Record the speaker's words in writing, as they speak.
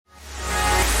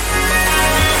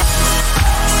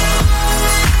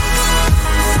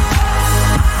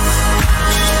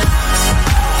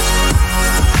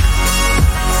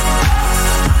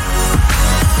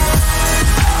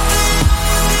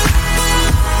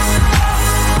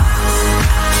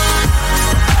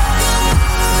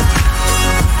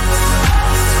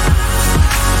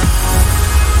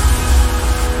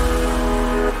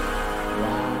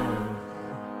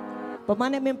បាន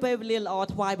អ្នកមានពេលវេលាល្អ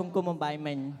ថ្វាយបង្គំបំបី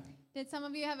មិញ Did some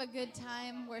of you have a good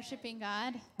time worshiping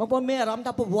God? បងប្អូនមានអារម្មណ៍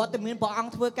ថាប្រវត្តិមានព្រះអង្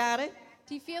គធ្វើការទេ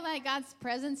Do you feel like God's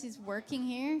presence is working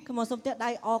here? ខ្ញុំសូមផ្ទះដៃ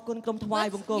អរគុណក្រុមថ្វាយ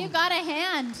បង្គំ Give God a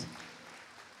hand.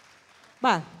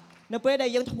 បាទនៅពេលដែល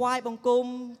យើងថ្វាយបង្គំ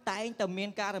តែងតែមាន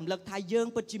ការរំលឹកថាយើង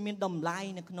ពិតជាមានតម្លៃ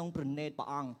នៅក្នុងព្រះនេតព្រះ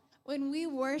អង្គ When we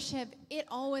worship, it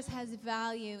always has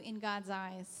value in God's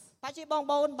eyes. តែជាបង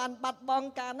ប្អូនបានបាត់បង់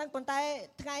ការហ្នឹងប៉ុន្តែ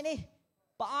ថ្ងៃនេះ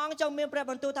ព្រះអង្គចង់មានព្រះ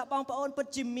បន្ទូលថាបងប្អូនពិត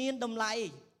ជាមានតម្លៃ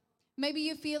Maybe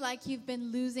you feel like you've been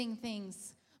losing things,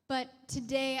 but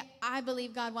today I believe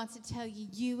God wants to tell you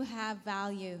you have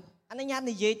value. អនុញ្ញាត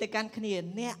និយាយទៅកាន់គ្នា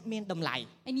អ្នកមានតម្លៃ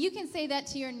And you can say that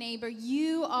to your neighbor,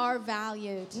 you are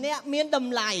valued. អ្នកមានត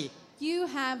ម្លៃ You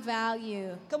have value.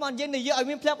 Come on យើងនិយាយឲ្យ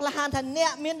មានភ្លឹកផ្លាហានថាអ្ន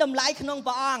កមានតម្លៃក្នុង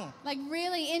ព្រះអង្គ Like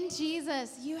really in Jesus,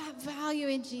 you have value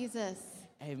in Jesus.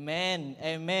 Amen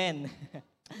Amen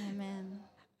Amen.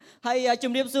 ហើយ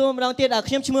ជំរាបសួរម្ដងទៀត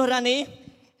ខ្ញុំឈ្មោះរ៉ានី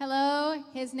Hello,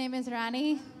 his name is Rani.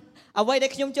 អ្វីដែ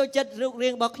លខ្ញុំចូលចិត្តរូបរា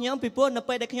ងរបស់ខ្ញុំពីព្រោះនៅ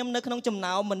ពេលដែលខ្ញុំនៅក្នុងចំ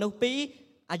ណោមមនុស្សពីរ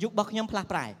អាយុរបស់ខ្ញុំផ្លាស់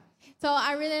ប្រែ So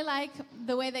I really like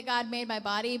the way that God made my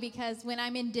body because when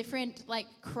I'm in different like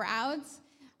crowds,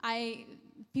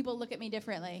 people look at me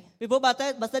differently. ពីព្រោះ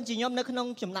បើសិនជាខ្ញុំនៅក្នុង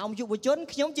ចំណោមយុវជន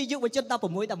ខ្ញុំជាយុវជន16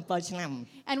 17ឆ្នាំ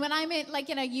And when I'm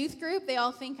in a youth group, they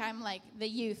all think I'm like the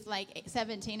youth, like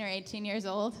 17 or 18 years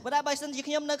old. បើសិនជា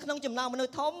ខ្ញុំនៅក្នុងចំណោមមនុស្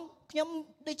សធំខ្ញុំ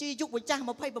ដូចជាយុវចាស់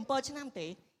27ឆ្នាំទេ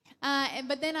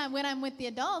But then when I'm with the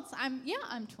adults, I'm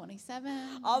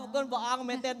 27. អរគុណព្រះអង្គ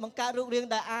មែនទែនបង្កើតរូបរាង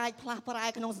ដែលអាចផ្លាស់ប្រែ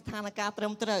ក្នុងស្ថានភាពត្រឹ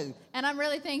មត្រូវ And I'm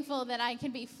really thankful that I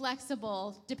can be flexible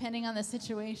depending on the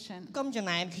situation. កុំចំ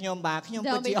ណែនខ្ញុំបាទខ្ញុំ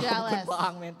ពិត Don't ជា be អរគុណ jealous. ព្រះអ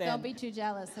ង្គមែនទែន Don't be too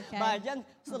jealous, បាទអ okay? ញ្ចឹង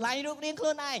ស្រឡាញ់រូបរាងខ្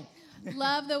លួនឯង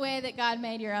Love the way that God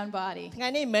made your own body. ថ្ងៃ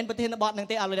នេះមិនមែនប្រធានបទនឹង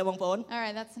ទេអរលោកបងប្អូន All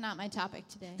right, that's not my topic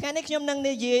today. ថ្ងៃនេះខ្ញុំនឹង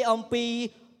និយាយអំពី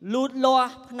លូតលា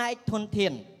ស់ផ្នែកធនធា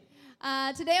ន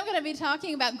Today I'm going to be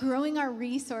talking about growing our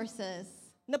resources.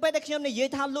 នៅពេលដែលខ្ញុំនិយាយ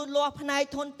ថាលូតលាស់ផ្នែក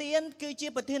ធនធានគឺជា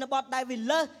ប្រធានបទដែលវា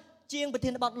លើសជាងប្រធា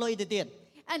នបទលុយទៅទៀត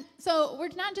And so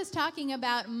we're not just talking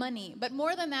about money, but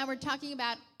more than that, we're talking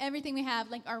about everything we have,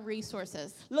 like our resources.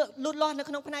 លូតលាស់នៅ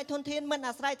ក្នុងផ្នែកធនធានមិន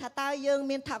អាស្រ័យថាតើយើង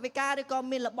មានថវិកាឬក៏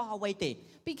មានរបស់អ្វីទេ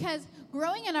Because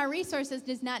growing in our resources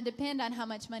does not depend on how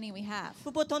much money we have.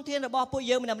 ព្រោះធនធានរបស់ពួក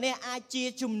យើងម្នាក់ៗអាចជា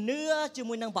ជំនឿជា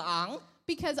មួយនឹងព្រះអង្គ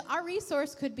Because our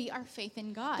resource could be our faith in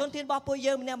ធន God. ធានរបស់ពួក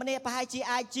យើងម្នាក់ៗប្រហែលជា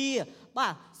អាចជាបា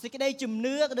ទសេចក្តីជំ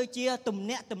នឿក៏ដូចជាទំ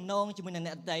នាក់ទំនងជាមួយនឹង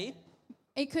អ្នកដទៃ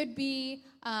It could be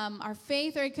our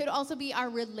faith, or it could also be our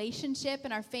relationship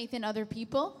and our faith in other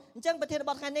people. អញ្ចឹងប្រធាន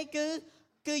បទថ្ងៃនេះ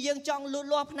គឺយើងចង់លូត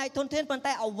លាស់ផ្នែកធនធានប៉ុន្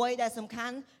តែអ្វីដែលសំខា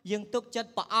ន់យើងទុកចិត្ត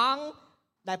ព្រះអង្គ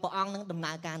ដែលព្រះអង្គនឹងដំ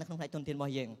ណើរការនៅក្នុងផ្នែកធនធានរប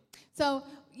ស់យើង So,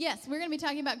 yes, we're going to be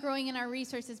talking about growing in our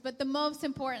resources, but the most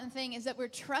important thing is that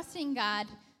we're trusting God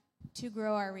to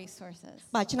grow our resources.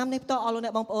 បាទឆ្នាំនេះបន្តអស់លោកអ្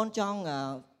នកបងប្អូនចង់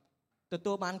ទ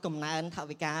ទួលបានកំណើនថ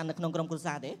វិកានៅក្នុងក្រុមគ្រួ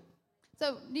សារទេ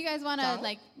So, do you guys want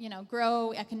to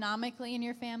grow economically in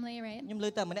your family, right? ខ្ញុំលើ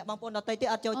តែម្នាក់បងប្អូនដទៃទៀត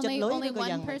អត់ចូលចិត្តលុយ Only ឬក៏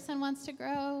យ៉ាង one person wants to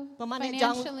grow ប្រហែលអ្នកច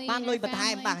ង់ financially បាន in លុយ your បន្ថែ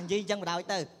ម family. បាទនិយាយយ៉ាងបណ្ដោយ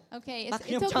ទៅ Okay, But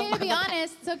it's okay to be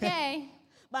honest. It's okay.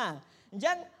 បាទអញ្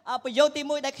ចឹងប្រយោគទី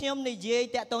1ដែលខ្ញុំនិយាយ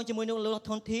តាក់ទងជាមួយនឹងលុះ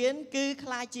ធនធានគឺខ្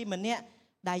លាចជាម្នាក់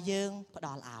ដែលយើងផ្ដ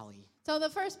ល់ឲ្យ So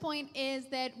the first point is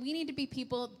that we need to be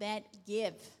people that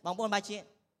give. បងប្អូនបាទជា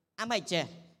អាម៉េចចេះ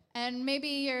And maybe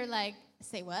you're like,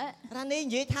 say what? រ៉ានេះ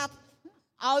និយាយថា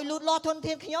ឲ្យលូតលាស់ធន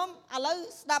ធានខ្ញុំឥឡូវ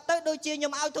ស្ដាប់ទៅដូចជាខ្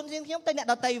ញុំឲ្យធនធានខ្ញុំទៅអ្នក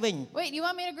ដទៃវិញ Wait, you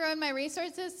want me to grow in my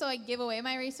resources so I give away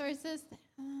my resources?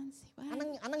 Say អា what?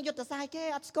 ហ្នឹងយុទ្ធសាស្ត្រគេ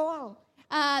អត់ស្គាល់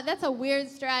That's a weird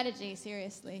strategy,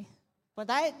 seriously. ប៉ុន្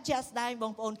តែជាក់ស្ដែងប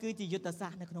ងប្អូនគឺជាយុទ្ធសា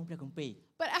ស្ត្រនៅក្នុងព្រះគម្ពីរ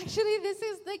But actually, this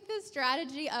is like the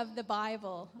strategy of the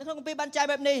Bible. នៅក្នុងគម្ពីរបានចែង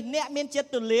បែបនេះអ្នកមានចិត្ត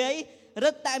ទូលាយ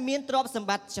រឹតតែមានទ្រព្យសម្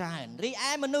បត្តិច្រើនរី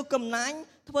ឯមនុស្សកំណាញ់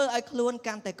ធ្វើឲ្យខ្លួន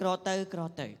កាន់តែក្រ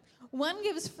ទៅ One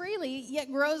gives freely, yet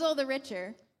grows all the richer,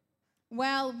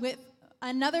 while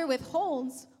another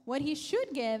withholds what he should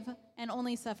give and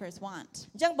only suffers want.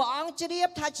 អញ្ចឹងព្រះអង្គជ្រាប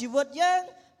ថាជីវិតយើង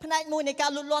ផ្នែកមួយនៃកា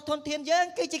រលូតលាស់ធនធានយើង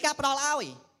គឺជាការផ្ដល់ឲ្យ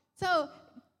So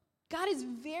God is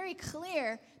very clear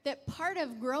that part of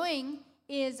growing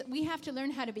is we have to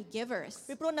learn how to be givers.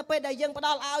 ពីព្រោះនៅពេលដែលយើងផ្ដ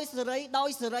ល់ឲ្យសេរីដោយ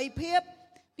សេរីភាព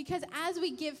Because as we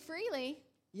give freely,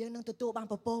 យើងនឹងទទួលបាន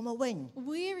ពពកមកវិញ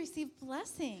we receive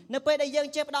blessing. នៅពេលដែលយើង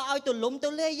ចេះផ្ដល់ឲ្យទូលំទូ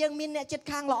លាយយើងមានអ្នកជិត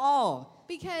ខាងល្អ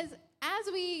Because as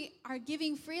we are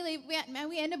giving freely,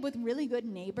 we end up with really good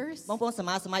neighbors. បងប្អូនស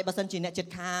ម័យបើសិនជាអ្នកជិត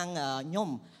ខាងខ្ញុំ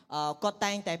គាត់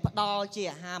តែងតែផ្ដល់ជា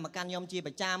អាហារមកកាន់ខ្ញុំជា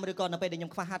ប្រចាំឬក៏នៅពេលដែលខ្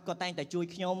ញុំខ្វះខាតគាត់តែងតែជួយ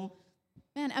ខ្ញុំ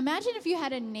Man, imagine if you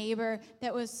had a neighbor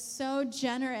that was so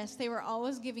generous. They were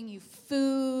always giving you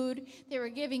food. They were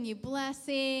giving you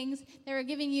blessings. They were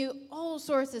giving you all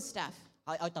sorts of stuff.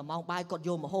 ឲ្យតែមកបាយគាត់យ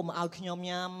កម្ហូបមកឲ្យខ្ញុំ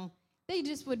ញ៉ាំ They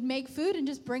just would make food and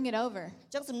just bring it over. អ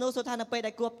ញ្ចឹងសំណួរសួរថានៅពេល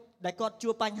ដែលគាត់ជួ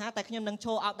បបញ្ហាតែខ្ញុំនឹងឈ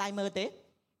រអោបដៃមើលទេ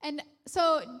And so,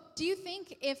 do you think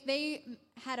if they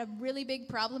had a really big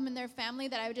problem in their family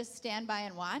that I would just stand by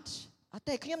and watch? អត់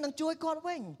ទេខ្ញុំនឹងជួយគាត់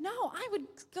វិញ No, I would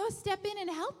go step in and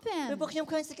help ពេលពួក them ខ្ញុំ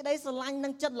ឃើញសេចក្តីស្រឡាញ់និ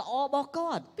ងចិត្តល្អរបស់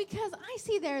គាត់ because I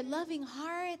see their loving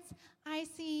hearts. I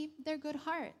see their good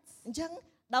hearts. អញ្ចឹង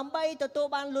ដើម្បីទទួល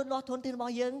បានលូតលាស់ធនធានរប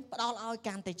ស់យើងផ្ដល់ឲ្យ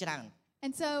កាន់តែច្រើន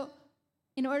And so,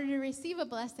 in order to receive a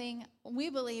blessing, we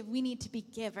believe we need to be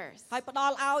givers. ហើយផ្ដ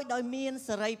ល់ឲ្យដោយមាន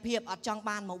សេរីភាពអត់ចង់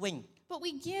បានមកវិញ But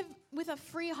we give with a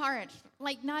free heart,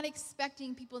 like not expecting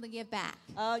people to give back.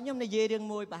 ខ្ញុំនិយាយរឿង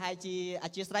មួយប្រហែលជាអ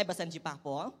ធិស្ឋានបើសិនជាប៉ះ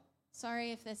ពាល់ Sorry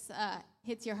if this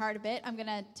hits your heart a bit. I'm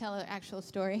going to tell an actual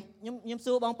story. ខ្ញុំ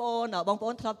សួរបងប្អូ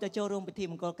នធ្លាប់ទៅចូលរួមពិធី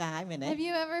មង្គលការហើយមែនទេ Have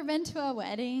you ever been to a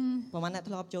wedding? ប្រហែលអ្នក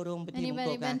ធ្លាប់ចូលរួមពិធីមង្គល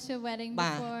Anybody ការ been to a wedding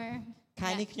Bah. before? ខែ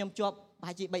នេះខ្ញុំជាប់ប្រ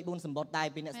ហែលជា 3-4 សម្បត្តិដែរ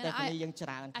ពីអ្នក Stephanie យើងច្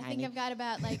រើន I ខែ think នេះ I've got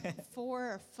about like 4 or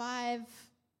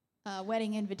 5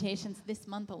 wedding invitations this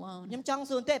month alone. ខ្ញុំចង់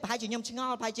សួរទេប្រហែលជាខ្ញុំឆ្ង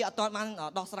ល់ប្រហែលជាអត់ទាន់បាន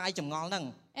ដោះស្រាយចម្ងល់ហ្នឹង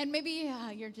And maybe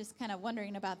you're just kind of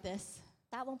wondering about this.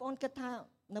 តើបងប្អូនគិតថា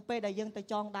នៅពេលដែលយើងទៅ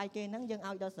ចងដៃគេហ្នឹងយើង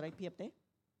ឲ្យដល់សេរីភាពទេ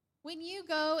When you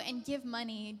go and give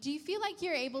money, do you feel like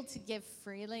you're able to give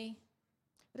freely?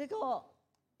 ឬក៏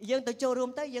យើងទៅចូលរួម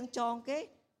ទៅយើងចងគេ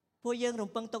ពួកយើងរំ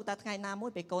ពឹងទុកតែថ្ងៃណាមួ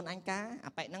យពេលកូនអញការ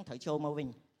អាប៉ែកហ្នឹងត្រូវចូលមកវិញ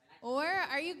Or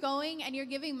are you going and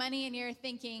you're giving money and you're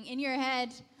thinking in your head,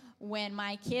 when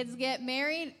my kids get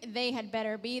married, they had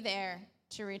better be there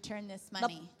to return this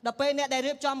money. ដល់ពេលអ្នកដែល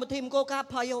រៀបចំពិធីមង្គលការ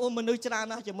ភ័យអូមនុស្សច្រើន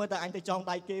ណាស់ជាមួយតែអញទៅចង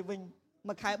ដៃគេវិញ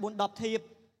មួយខែ 4-10 ធៀប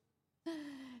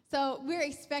So we're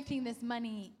expecting this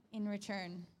money in return.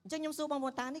 អញ្ចឹងខ្ញុំសួរបងប្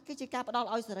អូនតានេះគឺជាការផ្ដល់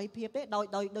ឲ្យសេរីភាពទេដោយ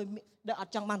អ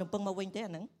ត់ចង់បានរំពឹងមកវិញទេ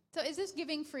អាហ្នឹង So is this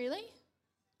giving freely?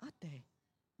 អត់ទេ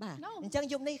បាទ No. អញ្ចឹង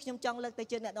យប់នេះខ្ញុំចង់លើកទៅ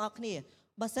ជឿអ្នកទាំងអស់គ្នា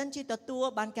បើសិនជាទទួល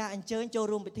បានការអញ្ជើញចូល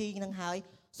រួមពិធីហ្នឹងហើយ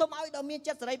សូមឲ្យដល់មាន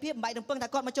ចិត្តសេរីភាពមិនបាច់រំពឹងថា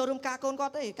គាត់មកចូលរួមការកូនគា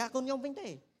ត់ទេការកូនខ្ញុំវិញទេ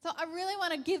So I really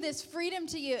want to give this freedom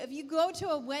to you. If you go to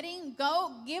a wedding, go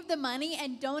give the money and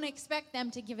don't expect them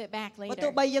to give it back បើ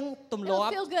ទោះ later. បីយើងទម្លា It'll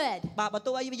ប់ feel good. បាទបើ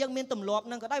ទោះបីយើងមានទម្លាប់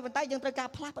ហ្នឹងក៏ដោយប៉ុន្តែយើងត្រូវការ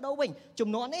ផ្លាស់ប្ដូរវិញចំ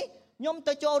នួននេះខ្ញុំ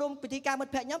ទៅចូលរួមពិធីការមិត្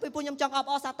តភក្តិខ្ញុំពីព្រោះខ្ញុំចង់អប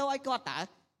អរសាទរឲ្យគាត់តើ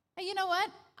And you know what?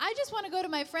 I just want to go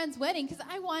to my friend's wedding because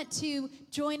I want to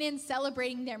join in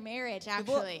celebrating their marriage, ពី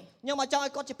ព្រោះ actually. ខ្ញុំមកចង់ឲ្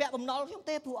យគាត់ជាពាក់បំណុលខ្ញុំ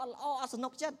ទេព្រោះអត់ល្អអត់សនុ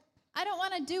កចិត្ត I don't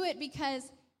want to do it because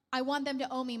I want them to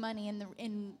owe me money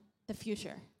in the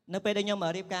future. នៅពេលដែលខ្ញុំ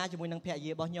រៀបការជាមួយនឹងភរិ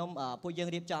យារបស់ខ្ញុំពួកយើង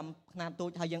រៀបចំខ្នាតទូ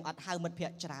ចហើយយើងអត់ហៅមិត្តភ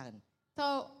ក្តិច្រើន So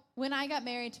when I got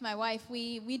married to my wife,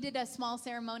 we did a small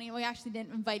ceremony. We actually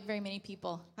didn't invite very many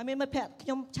people. ហើយមានមិត្តភក្តិខ្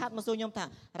ញុំឆាតមកសួរខ្ញុំថា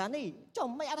រ៉ានីចុះ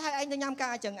មិនអត់ហៅឯងទៅញ៉ាំការ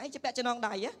អញ្ចឹងឯងជាពាក់ចំណង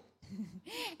ដៃហ៎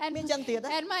And,មានចឹងទៀតហ៎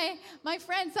and my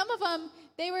friends, some of them,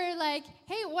 they were like,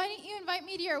 hey, why didn't you invite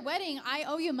me to your wedding? I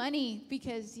owe you money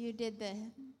because you did the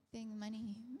thing money.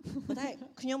 ប៉ុន្តែ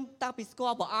ខ្ញុំតាំងពីស្គា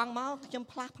ល់ព្រះអង្គមកខ្ញុំ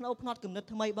ផ្លាស់ប្ដូរផ្នត់គំនិត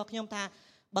ថ្មីរបស់ខ្ញុំថា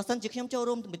បើសិនជាខ្ញុំចូល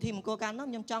រួមពិធីមង្គលការនោះ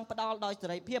ខ្ញុំចង់ផ្ដល់ដោយសេ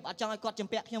រីភាពអត់ចង់ឲ្យគាត់ជំ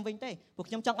ពាក់ខ្ញុំវិញទេព្រោះ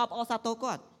ខ្ញុំចង់អបអរសាទរ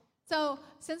គាត់ So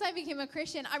since I became a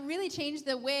Christian, I really changed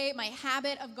the way, my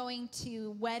habit of going to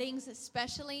weddings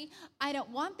especially. I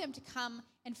don't want them to come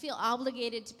and feel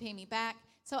obligated to pay me back.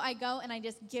 So I go and I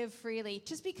just give freely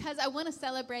just because I want to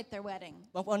celebrate their wedding.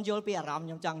 បងប្អូនយល់ពីអារម្មណ៍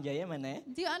ខ្ញុំចង់និយាយហ្នឹងមែនទេ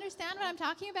Do you understand what I'm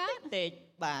talking about? តិច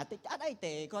បាទតិចអត់អី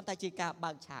ទេគ្រាន់តែជាការ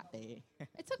បើកឆាកទេ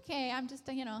It's okay. I'm just,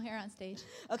 here on stage.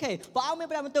 អូខេព្រះអង្គមាន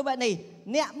ប្រាប់បន្ទូលបែបនេះ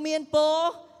អ្នកមាន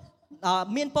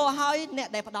ពរហើយអ្នក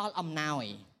ដែលផ្ដល់អំណោយ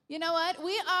You know what?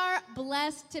 We are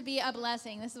blessed to be a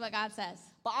blessing. This is what God says.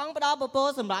 ព្រះអង្គផ្ដល់ពរ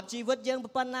សម្រាប់ជីវិតយើង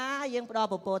ប៉ុណ្ណាយើងផ្ដល់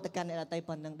ពរទៅកាន់អ្នកដទៃ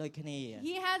ប៉ុណ្ណឹងដូចគ្នា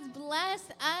He has blessed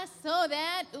us so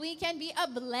that we can be a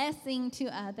blessing to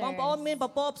បងប្អូន others. មាន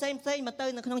ពរផ្សេងមកទៅ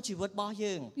នៅក្នុងជីវិតរបស់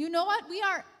យើង You know what? We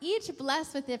are each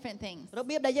blessed with different things. រ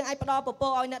បៀបដែលយើងអាចផ្ដល់ពរ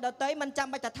ឲ្យអ្នកដទៃមិនចាំ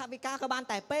បាច់តែថវិកាក៏បាន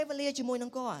តែពេលវេលាជាមួយនឹ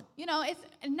ងគាត់ You know, it's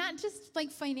not just like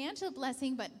financial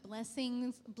blessing, but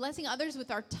blessing others with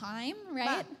our time, បា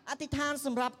ទ right? អធិដ្ឋានស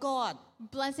ម្រាប់គាត់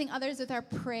Blessing others with our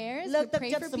prayers. លើ We កទឹក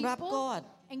pray ចិត្ត for សម្រាប់ people. គាត់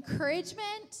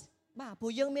Encouragement. បាទព្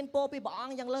រោះយើងមានពរពីព្រះអ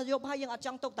ង្គយ៉ាងលើសយប់ហើយយើងអត់ច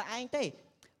ង់ទុកតែឯងទេ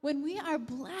When we are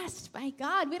blessed by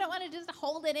God, we don't want to just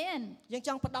hold it in. យើងច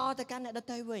ង់ផ្ដល់ទៅកាន់អ្នកដ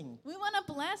ទៃវិញ We want to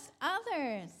bless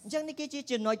others. អញ្ចឹងនេះគឺជា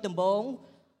ចំណុចដំបូង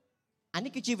អា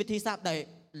នេះគឺជាវិធីសាស្ត្រដែល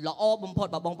ល្អបំផុត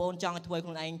បើបងប្អូនចង់ឲ្យធ្វើខ្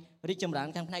លួនឯងរីកចម្រើន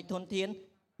ខាងផ្នែកធនធាន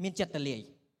មានចិត្តទលាយ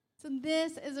So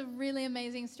this is a really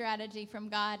amazing strategy from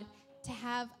God to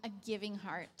have a giving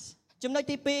heart. ចំណុច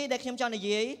ទី2ដែលខ្ញុំចង់និ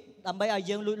យាយដើម្បីឲ្យ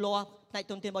យើងលូតលាស់ផ្នែក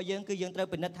ធនធានរបស់យើងគឺយើងត្រូវ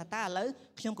ពិនិត្យថាតើឥឡូវ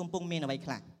ខ្ញុំកំពុងមានអ្វី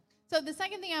ខ្លះ So the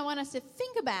second thing I want us to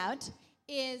think about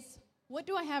is, what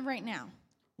do I have right now?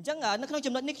 អញ្ចឹងនៅក្នុង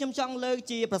ចំណុចនេះខ្ញុំចង់លើក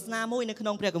ជាប្រស្នាមួយនៅក្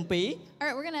នុងព្រះគម្ពីរ All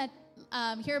right, we're going to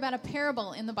hear about a parable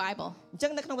in the Bible. អញ្ចឹ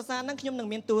ងនៅក្នុងភាសាហ្នឹងខ្ញុំនឹង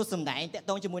មានតួសម្ដែងតាក់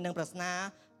ទងជាមួយនឹងប្រស្នា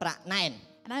ប្រាក់ណែន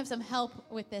And I have some help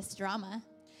with this drama.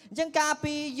 អញ្ចឹងកាល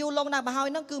ពីយូរលងណាស់មកហើយ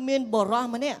ហ្នឹងគឺមានបរិស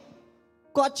ម្នាក់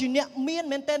គាត់ជាអ្នកមាន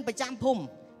មែនទែនប្រចាំភូមិ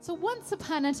So once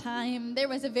upon a time, there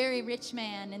was a very rich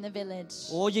man in the village.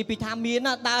 អូយពីថាមាន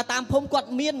ណាដើរតាមភូមិគាត់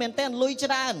មានមែនទែនលុយ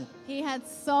ច្រើន He had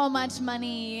so much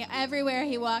money. Everywhere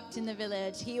he walked in the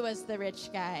village, he was the rich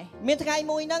guy. មានថ្ងៃ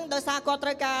មួយហ្នឹងដោយសារគាត់ត្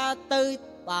រូវការទៅ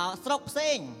ស្រុកផ្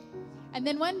សេង And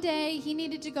then one day, he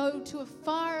needed to go to a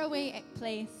faraway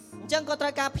place. អញ្ចឹងគាត់ត្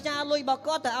រូវការផ្ញើលុយរបស់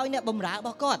គាត់ទៅឲ្យអ្នកបម្រើរប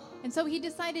ស់គាត់ And so he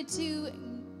decided to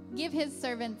give his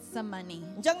servants some money.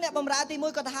 អញ្ចឹងអ្នកបម្រើទី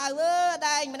1គាត់ទៅហៅ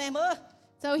ដែងម្នេះមើល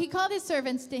So he called his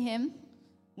servants to him,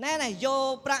 ណែយ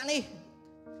កប្រាក់នេះ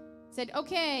said,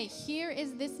 okay, here is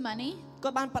this money. គា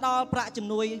ត់បានផ្ដល់ប្រាក់ជំ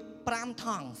នួយ5ថ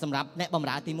ង់សម្រាប់អ្នកបម្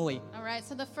រើទី1 All right,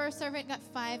 so the first servant got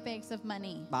 5 bags of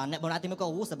money. បាទអ្នកបម្រើទី1ក៏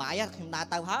អូសប្បាយខ្ញុំដើរ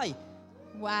ទៅហើយ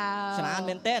Wow. ច្រើន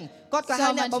មែនទែនគាត់ក៏ហៅ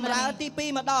So អ្នក much បម្រើ money. ទី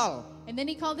2មកដល់ And then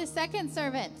he called his second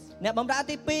servant. អ្នកបម្រើ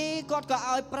ទី2គាត់ក៏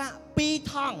ឲ្យប្រាក់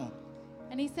2ថង់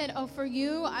And he said, oh, for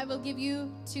you, I will give you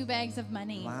 2 bags of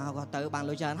money. វ៉ាវគាត់ទៅបាន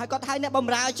លុយច្រើនហើយគាត់ហៅអ្នកប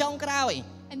ម្រើចុងក្រោយ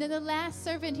And then the last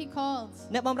servant he called.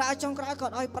 អ្នកបម្រើចុងក្រោយគា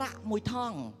ត់ឲ្យប្រាក់1ថ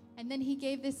ង់ And then he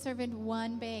gave this servant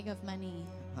 1 bag of money.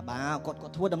 បាទគាត់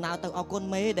ធ្វើដំណើរទៅអរគុណ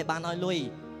មេដែលបានឲ្យលុយ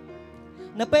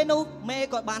នៅពេលនោះមេ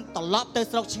គាត់បានត្រឡប់ទៅ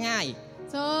ស្រុកឆ្ងាយ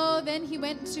So then he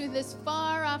went to this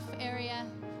far off area.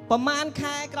 ប្រហែល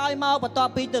ខែក្រោយមកបន្ទា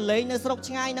ប់ពីទៅលេងនៅស្រុក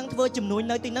ឆ្ងាយហ្នឹងធ្វើជំនួញ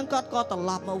នៅទីហ្នឹងគាត់ក៏ត្រ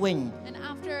ឡប់មកវិញ And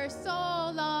after so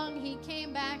long, he came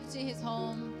back to his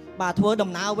home. បាទធ្វើ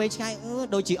ដំណើរវែងឆ្ងាយ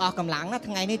ដូចជាអស់កម្លាំងណា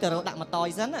ថ្ងៃនេះទៅរកដាក់ម៉ូតូ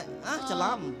សិនច្រ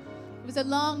ឡំ It was a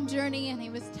long journey, and he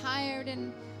was tired and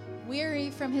weary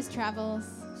from his travels.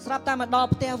 ស្រាប់តែមកដល់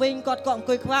ផ្ទះវិញគាត់ក៏អង្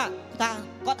គុយខ្វាក់ថា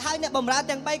គាត់ហៅអ្នកបម្រើ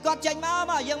ទាំង3គាត់ចេញម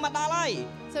កយើងមកដល់ហើយ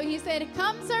So he said,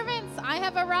 come servants, I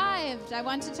have arrived. I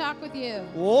want to talk with you.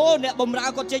 អូអ្នកបម្រើ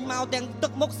គាត់ចេញមកទាំងទឹ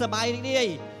កមុខសប្បាយរីករាយ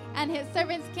And his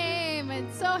servants came and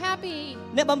so happy.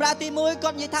 អ្នកបម្រើទី1គា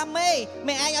ត់និយាយថាមេឯង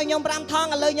ឲ្យខ្ញុំ5ថង់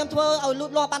ឥឡូវខ្ញុំធ្វើឲ្យលូ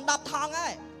តលាស់បាន10ថង់ហើ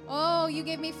យ Oh, you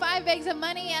gave me 5 bags of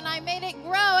money and I made it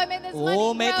grow. I made this money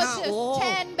Oh, grow Meta, to oh.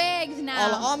 10 bags អរ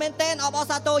ល្អ now. មែនទែនអបអរ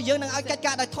សាទរយើងនឹងឲ្យកិច្ច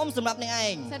ការដោយធំសម្រាប់អ្នកឯ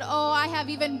ង Said, oh, I have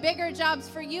even bigger jobs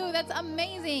for you. That's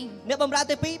amazing. អ្នកបម្រើ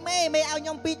ទី2មេឲ្យខ្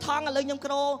ញុំ2ថង់ឥឡូវខ្ញុំ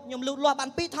ក្រខ្ញុំលូតលាស់បាន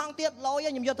2ថង់ទៀតលយ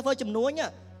ខ្ញុំយកទៅធ្វើចំនួន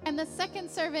And the second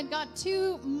servant got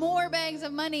 2 more bags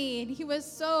of money. And he was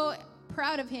so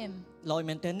proud of him. លយ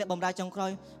មែនទែនអ្នកបម្រើចុងក្រោ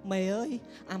យមេអើយ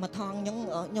អាមួយថង់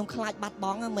ខ្ញុំខ្លាចបាត់ប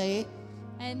ង់មេ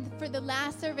And for the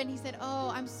last servant, he said, oh,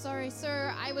 I'm sorry, sir.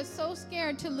 I was so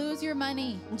scared to lose your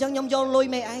money. អញ្ចឹងខ្ញុំយកលុយ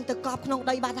មេឯងទៅកប់ក្នុង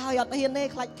ដីបាត់ហើយអត់ហ៊ានទេ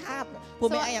ខ្លាចខាតពួក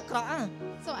មេឯងអាក្រក់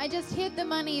So I just hid the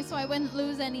money so I wouldn't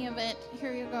lose any of it.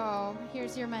 Here you go.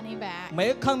 Here's your money back. មេ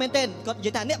ខឹងមែនទែនគាត់និ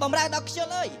យាយថាអ្នកបម្រើដល់ខ្ជិល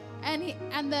អើយ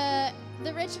And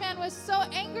the rich man was so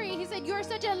angry. He said, you're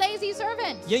such a lazy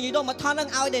servant. យើងនិយាយដល់មួយថង់នឹង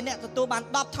ឲ្យតែអ្នកទទួលបាន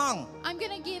10ថង់ I'm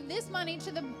going to give this money to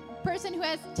the person who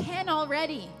has 10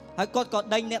 already. ហើយគាត់ក៏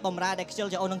ដេញអ្នកបម្រើដែលខ្ជិល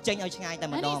ចោលនឹងចេញឲ្យឆ្ងាយតែ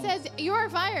ម្ And ដ he ង says, you're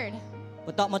fired. ប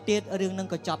ន្ទាប់មកទៀតរឿងនឹង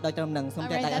ក៏ចប់ដោយត្រឹមនឹងសូម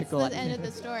All តែ right, ដៃឲ្យ that's គាត់ the end of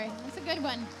the story. That's a good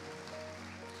one.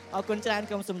 អរគុណច្រើន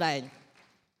ក្រុមសម្ដែង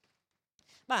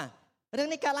បាទរឿង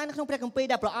នេះកើតឡើងនៅក្នុងព្រះគម្ពីរ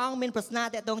ដែលព្រះអង្គមានប្រស្នា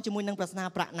តាក់ទងជាមួយនឹងប្រស្នា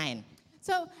ប្រាក់ណែន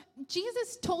So Jesus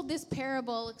told this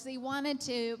parable because he wanted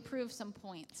to prove some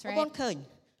points, បងប្អូន right? ឃើញ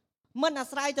មិនអា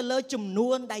ស្រ័យទៅលើចំ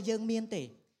នួនដែលយើងមានទេ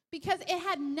Because it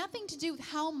had nothing to do with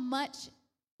how much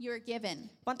you're given.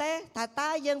 ប៉ុន្តែ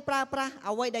តើយើងប្រើប្រាស់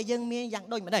អ្វីដែលយើងមានយ៉ាង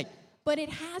ដូចម្ដេច But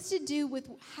it has to do with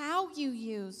how you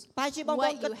use បែរជាបងប្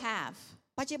អូន what គិត you have.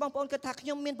 បែរជាបងប្អូនគិតថាខ្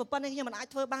ញុំមានប្រព័ន្ធនេះខ្ញុំមិនអាច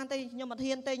ធ្វើបានទេខ្ញុំមិន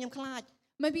ហ៊ានទេខ្ញុំខ្លាច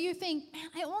Maybe you think, man,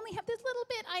 I only have this little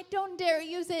bit. I don't dare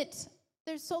use it.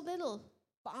 There's so little.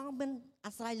 ព្រះអង្គមិន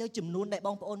អាស្រ័យលើចំនួនដែលប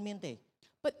ងប្អូនមានទេ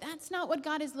But that's not what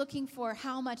God is looking for,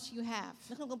 how much you have.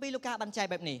 នៅក្នុងគម្ពីរលូកាបានចែក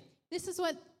បែបនេះ This is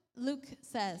what Luke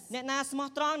says. អ្នកណាស្មោះ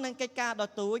ត្រង់នឹងកិច្ចការដ៏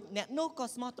ទូចអ្នកនោះក៏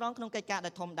ស្មោះត្រង់ក្នុងកិច្ចការ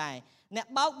ដ៏ធំដែរអ្នក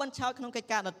បោកបញ្ឆោតក្នុងកិច្ច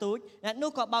ការដ៏ទូចអ្នក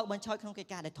នោះក៏បោកបញ្ឆោតក្នុងកិច្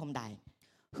ចការដ៏ធំដែរ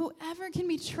Whoever can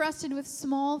be trusted with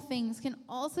small things can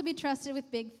also be trusted with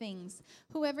big things.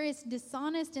 Whoever is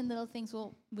dishonest in little things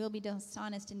will be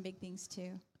dishonest in big things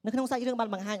too. នៅក្នុងសាច់រឿងបាន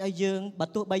បង្ហាញឲ្យយើងបើ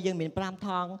ទោះបីយើងមាន5ថ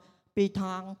ង់2ថ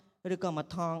ង់ឬក៏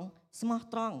1ថង់ស្មោះ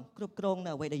ត្រង់គ្រប់គ្រង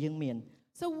នៅអ្វីដែលយើងមាន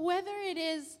So whether it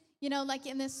is, like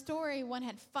in this story, one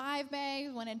had 5 bags,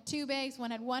 one had 2 bags,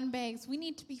 one had 1 bag. We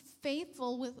need to be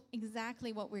faithful with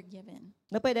exactly what we're given.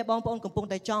 នៅពេលដែលបងប្អូនកំពុង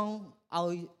តែចង់ឲ្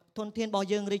យធនធានរបស់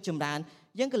យើងរីកចម្រើន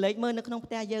យើងក៏លេចមើលនៅក្នុង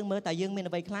ផ្ទះយើងមើលតើយើងមាន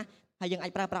អ្វីខ្លះហើយយើងអា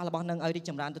ចប្រើប្រាស់របស់នឹងឲ្យរីក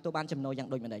ចម្រើនទទួលបានចំណូលយ៉ាង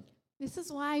ដូចម្តេច This is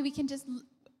why we can just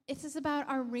This is about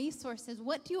our resources.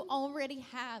 What do you already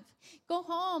have? Go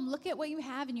home, look at what you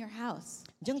have in your house.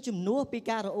 អញ្ចឹងជំនួសពី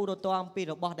ការរអ៊ូរទាំពី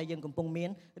របស់ដែលយើងកំពុងមាន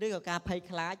ឬក៏ការភ័យ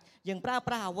ខ្លាចយើងប្រើ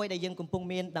ប្រាស់អ្វីដែលយើងកំពុង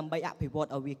មានដើម្បីអភិវឌ្ឍ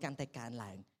ឲ្យវាកាន់តែកើន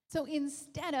ឡើង So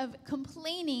instead of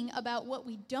complaining about what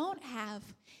we don't have,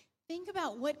 think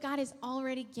about what God has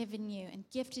already given you and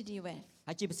gifted you with.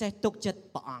 ហើយជាពិសេសទុកចិត្ត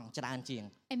ព្រះអង្គច្រើនជាង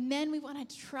And then we want to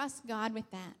trust God with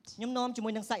that. ខ្ញុំនាំជាមួ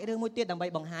យនឹងសាច់រឿងមួយទៀតដើម្បី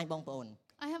បង្ហាញបងប្អូន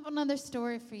I have another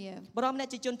story for you. បរិមអ្នក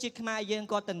ជាជនជាតិខ្មែរយើង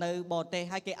គាត់ទៅនៅបរទេស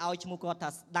ហើយគេឲ្យឈ្មោះគាត់ថា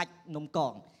ស្ដេចនំក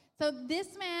ង So this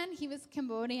man, he was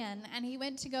Cambodian, and he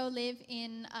went to go live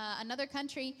in another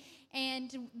country, and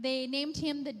they named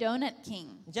him the Donut King.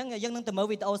 អញ្ចឹងយើងនឹងទៅមើល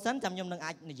វីដេអូសិនចាំខ្ញុំនឹង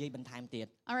អាចនិយាយបន្ថែមទៀត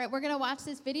All right, we're going to watch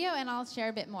this video, and I'll share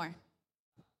a bit more.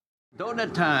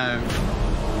 Donut time.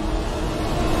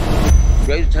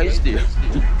 Very tasty.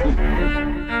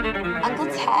 Uncle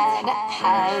Ted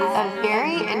has a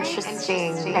very interesting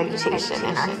reputation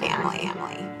in our family.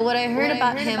 What I heard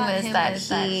about him was that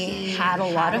he had a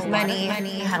lot of money,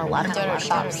 he had a lot of donut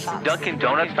shops. Dunkin'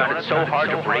 Donuts found it so hard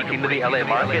to break into the LA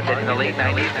market that in the late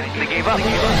 90s, they gave up.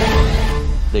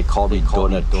 They call me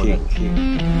Donut King.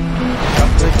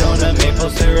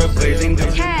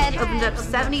 Ted opened up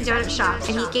 70 donut shops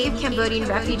and he gave Cambodian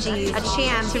refugees a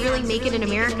chance to really make it in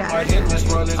America.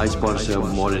 I sponsor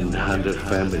more than 100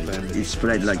 families. It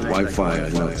spread like wildfire,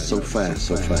 so fast,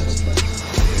 so fast.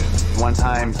 One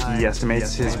time, he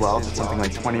estimates his wealth at something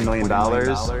like $20 million.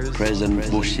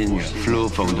 President Bush Sr. flew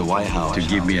from the White House to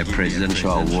give me a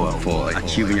presidential award for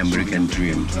achieving American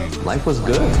dream. Life was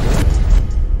good.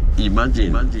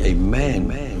 Imagine a man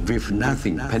with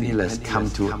nothing, penniless, come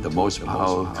to the most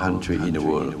powerful country in the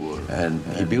world, and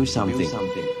he built something.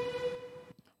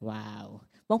 Wow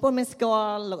បងប្អូនមានស្គា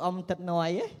ល់លោកអ៊ំទឹកណយ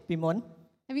ទេពីមុន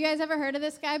Have you guys ever heard of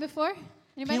this guy before?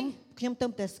 ខ្ញុំ Anybody? ខ្ញុំទៅ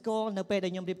តែស្គាល់នៅពេលដែ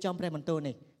លខ្ញុំរៀបចំព្រះបន្ទូល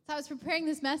នេះ So I was preparing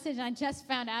this message, and I just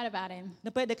found out about him.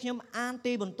 នៅពេលដែលខ្ញុំអាន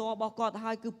ទីបន្ទាល់របស់គាត់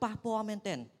ហើយគឺប៉ះពាល់មែន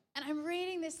ទែន And I'm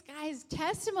reading this guy's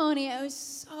testimony. It was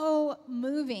so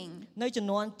moving. នៅចំ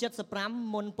នួន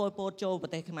75មុនពលពតចូលប្រ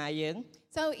ទេសខ្មែរយើង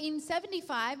So in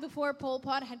 75, before Pol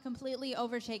Pot had completely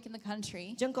overtaken the country,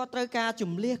 អញ្ចឹងគាត់ត្រូវការ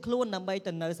ជំលះខ្លួនដើម្បី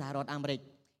ទៅនៅសហរដ្ឋអាមេរិក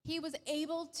he was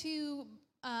able to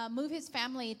move his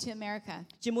family to America.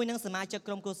 ជាមួយនឹងសមាជិក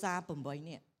ក្រុមគ្រួសារ8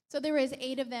នាក់ So there was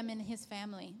 8 of them in his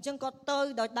family. អញ្ចឹងគាត់ទៅ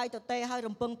ដោយដៃទទេហើយ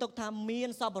រំពឹងទុកថាមាន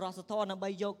សប្បុរសធម៌ដើម្បី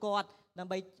យកគាត់ដើ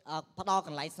ម្បីផ្ដល់ក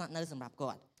ន្លែងស្នាក់នៅសម្រាប់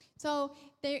គាត់ So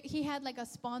there, he had like a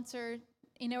sponsor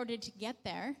in order to get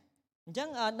there. អញ្ចឹង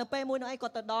នៅពេលមួយនោះឯងគា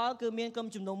ត់ទៅដល់គឺមានក្រុម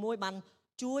ជំនុំមួយបាន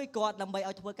ជួយគាត់ដើម្បី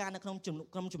ឲ្យធ្វើការនៅក្នុង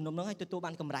ក្រុមជំនុំនោះឲ្យទទួល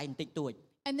បានកម្រៃបន្តិចតួច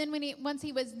And then once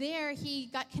he was there, he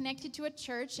got connected to a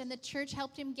church, and the church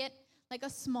helped him get like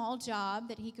a small job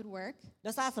that he could work.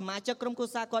 ដោយសារសមាជិកក្រុមគ្រួ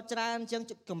សារគាត់ច្រើនអញ្ចឹង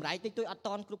កម្រៃតិចតួចអត់ត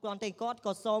ន់គ្រប់គ្រាន់ទេគាត់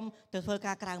ក៏សូមទៅធ្វើ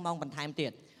ការក្រៅម៉ោងបន្ថែមទៀ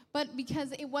ត But because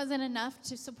it wasn't enough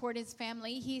to support his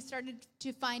family, he started to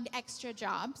find extra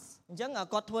jobs. អញ្ចឹង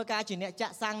គាត់ធ្វើការជាអ្នកចា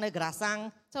ក់សាំងនៅក្រាសាំង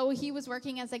So he was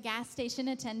working as a gas station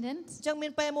attendant. អញ្ចឹងមា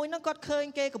នពេលមួយហ្នឹងគាត់ឃើញ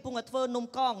គេកំពុងតែធ្វើនំ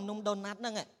កងនំដូណាត់ហ្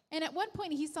នឹង And at one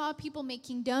point he saw people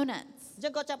making donuts. អញ្ចឹ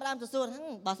ងគាត់ចាប់ផ្ដើមទៅសួរ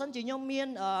បើសិនជាខ្ញុំមាន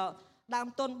ដើម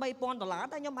ទុន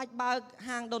$3,000តើខ្ញុំអាចបើក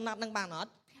ហាងដូណាត់ហ្នឹងបានអ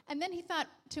ត់ And then he thought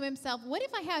to himself, what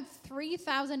if I had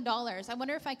 $3,000? I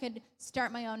wonder if I could start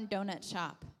my own donut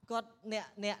shop. គាត់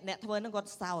អ្នកធ្វើហ្នឹងគាត់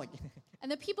សើច And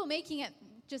the people making it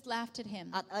just laughed at him.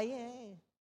 អត់អីទេ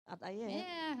អត់អីទេ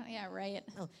Yeah, right.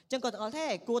 អញ្ចឹងគាត់អត់ទេ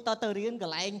គួរទៅរៀនក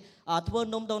ន្លែងធ្វើ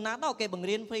នំដូណាត់ដល់គេបង្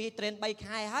រៀន free train 3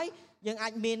ខែហើយយើងអា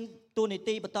ចមានទូនី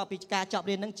តិបន្ទាប់ពីការចប់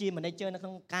រៀនហ្នឹងជា manager នៅក្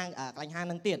នុងកន្លែងហាង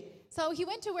ហ្នឹងទៀត So he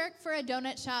went to work for a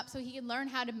donut shop so he could learn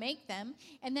how to make them.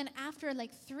 And then after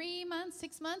like 3 months,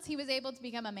 6 months, he was able to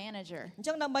become a manager. អញ្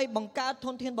ចឹងដើម្បីបង្កើតធ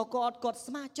នធានរបស់គាត់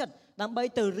ស្ម័គ្រចិត្តដើម្បី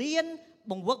ទៅរៀន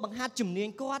បង្វឹកបង្ហាត់ជំនាញ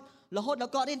គាត់រហូតដ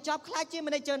ល់គាត់រៀនចប់ខ្លាចជា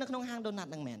manager នៅក្នុងហាងដូណាត់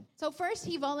ហ្នឹងមែន So first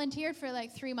he volunteered for like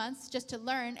 3 months just to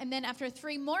learn. And then after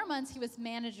 3 more months, he was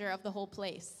manager of the whole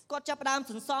place. គាត់ចាប់ផ្ដើម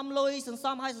សន្សំលុយសន្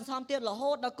សំហើយសន្សំទៀតរ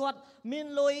ហូតដល់គាត់មាន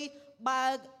លុយបើ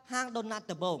កហាងដូណាត់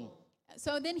ដំបូង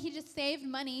So then he just saved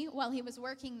money while he was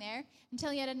working there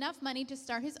until he had enough money to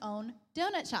start his own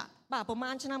donut shop. បាទប្រហែ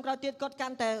លឆ្នាំក្រោយទៀតគាត់កា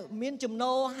ន់តែមានចំ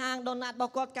ណូលហាងដូណាត់រប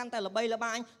ស់គាត់កាន់តែល្បីល្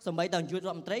បាញសម្បីតែយុទ្ធរ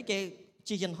ដ្ឋមន្ត្រីគេ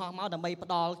ជិះយន្តហោះមកដើម្បីផ្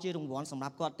ដល់ជារង្វាន់សម្រា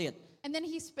ប់គាត់ទៀត And then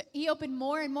he opened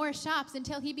more and more shops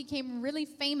until he became really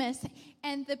famous,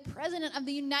 and the president of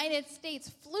the United States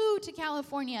flew to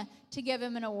California to give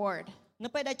him an award. នៅ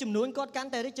ពេលដែលចំនួនគាត់កាន់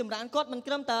តែរីកចម្រើនគាត់មិន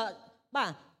ត្រឹមតែបា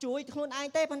ទជួយខ្លួនឯង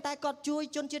ទេប៉ុន្តែគាត់ជួយ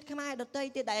ជនជាតិខ្មែរដទៃ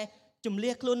ទៀតដែលជំ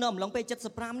លះខ្លួននៅអំឡុងពេល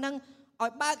75ហ្នឹងឲ្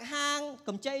យបើកហាងក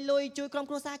ម្ចីលុយជួយក្រុម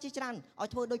គ្រួសារជាច្រើនឲ្យ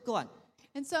ធ្វើដូចគាត់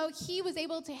And so he was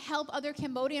able to help other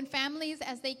Cambodian families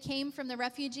as they came from the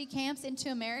refugee camps into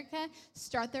America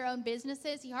start their own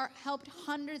businesses. He helped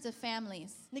hundreds of families.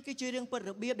 នេះគឺជារឿងពិត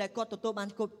របៀបដែលគាត់ទទួលបាន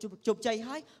ជោគជ័យ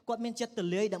ហើយគាត់មានចិត្តទ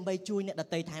លាយដើម្បីជួយអ្នកដ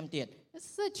ទៃថែមទៀត This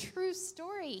is a true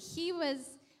story. He was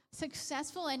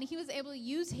successful and he was able to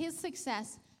use his success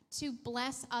to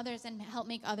bless others and help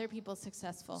make other people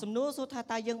successful. សំណួរសួរថា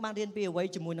តើយើងបានរៀនពីអ្វី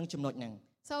ជាមួយនឹងចំណុចហ្នឹង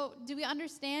So, do we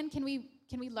understand?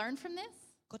 Can we learn from this?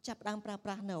 គាត់ចាប់ផ្ដើមប្រើប្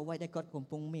រាស់នៅអ្វីដែលគាត់កំ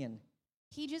ពុងមាន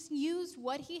He just used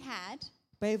what he had,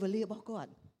 ពេលវេលារបស់គាត់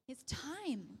his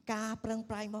time, ការប្រឹង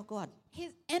ប្រែងរបស់គាត់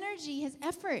his energy, his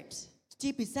effort, ជា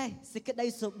ពិសេសសេចក្តី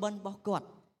សុបិនរបស់គាត់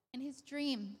and his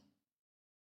dream.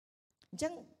 អញ្ចឹ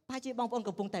ងប្រហែលជាបងប្អូន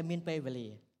កំពុងតែមានពេលវេលា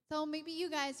So maybe you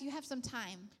guys, you have some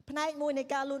time. ផ្នែកមួយនៃ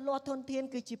ការលូតលាស់ធនធាន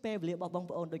គឺជាពេលវេលារបស់បង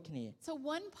ប្អូនដូចគ្នា So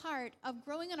one part of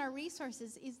growing on our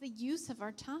resources is the use of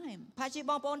our time. ប្រហែលជា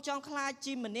បងប្អូនចង់ខ្លាច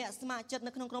ជាម្នាក់ស្ម័គ្រចិត្ត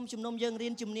នៅក្នុងក្រុមជំនុំយើងរៀ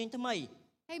នជំនាញថ្មី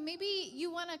Hey, maybe you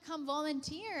want to come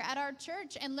volunteer at our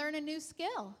church and learn a new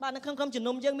skill. បាទនៅក្នុងក្រុមជំ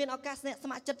នុំយើងមានឱកាសអ្នកស្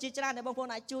ម័គ្រចិត្តជាច្រើនដែលបងប្អូន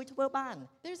អាចជួយធ្វើបាន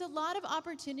There's a lot of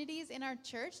opportunities in our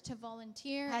church to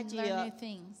volunteer and Haji, learn new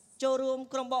things. ចូលរួម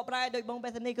ក្រុមបកប្រែដោយបងបេ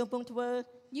ធានីកំពុងធ្វើ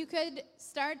You could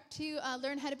start to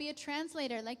learn how to be a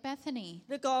translator like Bethany.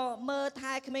 ឬក៏មើល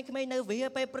ថែក្មេងៗនៅវិហា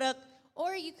រពេលព្រឹក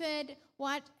Or you could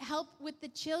help with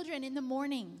the children in the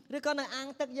morning. ឬក៏នៅអាង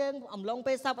ទឹកយើងអំឡុង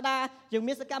ពេលសប្តាហ៍យើង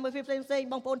មានសកម្មភាពផ្សេងៗ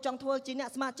បងប្អូនចង់ធ្វើជាអ្នក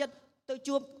ស្ម័គ្រចិត្តទៅ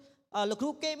ជួបលោកគ្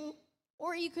រូគឹម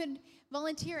Or you could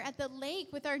volunteer at the lake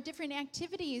with our different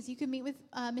activities. You could meet with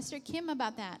Mr. Kim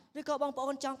about that. ឬក៏បងប្អូ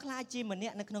នចង់ខ្លាចជាម្នា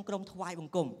ក់នៅក្នុងក្រុមថ្វាយប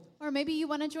ង្គំ Or maybe you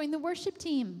want to join the worship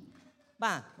team.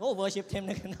 បាទអូ worship team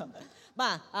នៅក្នុង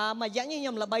បាទមួយយ៉ាងនេះខ្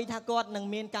ញុំល្បីថាគាត់នឹង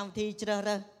មានកម្មវិធីជ្រើស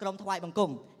រើសក្រុមថ្វាយបង្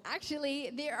គំ Actually,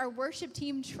 there are worship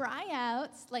team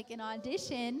tryouts, like an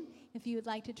audition, if you would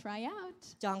like to try out.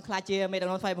 ចង់ខ្លាចជាមេដឹក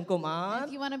នាំថ្វាយបង្គំអត់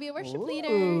If you want to be a worship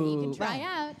leader, you can try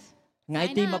out. ថ្ងៃ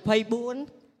ទី Sign up.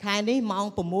 24 ខែនេះម៉ោង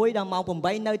6ដល់ម៉ោង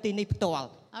8នៅទីនេះផ្ទាល់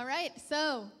All right, so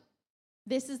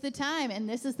this is the time and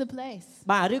this is the place.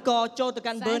 បាទឬក៏ចូលទៅ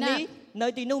កាន់ Sign Bernie up. នៅ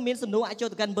ទីនោះមានសំណួរអាចចូល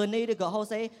ទៅកាន់ Bernie ឬក៏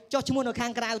Jose ចុះឈ្មោះនៅខា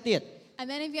ងក្រៅទៀត And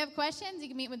then if you have questions, you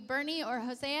can meet with Bernie or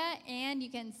Hosea and you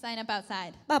can sign up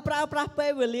outside. បាទប្រើប្រាស់ពេ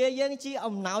លវេលាយើងជា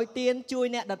អំណោយទានជួយ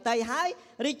អ្នកដទៃហើយ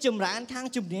រីកចម្រើនខាង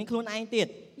ជំនាញខ្លួនឯងទៀត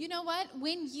You know what?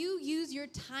 When you use your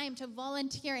time to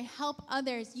volunteer and help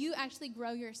others, you actually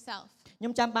grow yourself. ខ្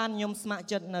ញុំចាំបានខ្ញុំស្ម័គ្រ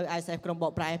ចិត្តនៅ ICF ក្រុមប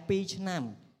កប្រែ2ឆ្នាំ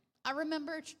I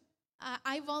remember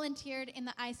I volunteered in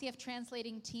the ICF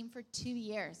translating team for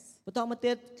 2 years. បន្តមក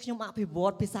ទៀតខ្ញុំអភិវ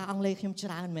ឌ្ឍភាសាអង់គ្លេសខ្ញុំច្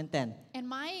រើនមែនតើ And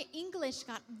my English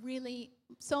got really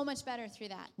so much better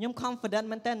through that. ខ្ញុំ confident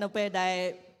មែនតើនៅពេលដែល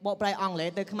បកប្រែអង់គ្លេស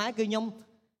ទៅខ្មែរគឺខ្ញុំ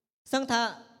សឹងថា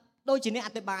ដូចជាអ្នកអ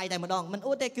ធិប្បាយតែម្ដងមិន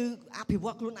អួតទេគឺអភិវ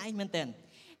ឌ្ឍខ្លួនឯងមែនតើ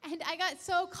And I got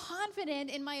so confident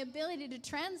in my ability to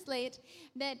translate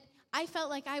that I felt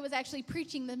like I was actually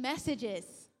preaching the messages.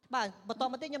 បាទបន្ត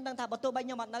មកទៀតខ្ញុំដឹងថាបើទោះបីខ្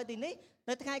ញុំអត់នៅទីនេះ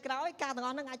នៅថ្ងៃក្រោយការទាំងអ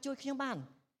ស់ហ្នឹងអាចជួយខ្ញុំបាន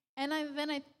And then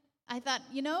I thought,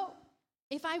 you know,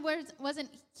 if I wasn't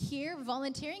here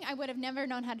volunteering, I would have never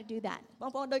known how to do that. ប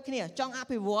ងប្អូនដូចគ្នាចង់អ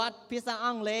ភិវឌ្ឍភាសាអ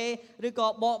ង់គ្លេសឬក៏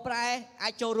បកប្រែអា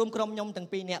ចចូលរួមក្រុមខ្ញុំទាំង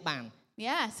ពីរនាក់បាន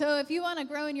Yeah, so if you want to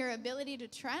grow in your ability to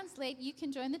translate, you can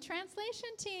join the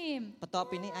translation team. បន្ទាប់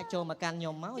ពីនេះអាចចូលមកកាន់ខ្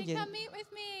ញុំមក You យើង come meet with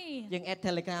me. យើង add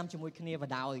Telegram ជាមួយគ្នាប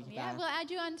ណ្ដោយ Yeah, we'll add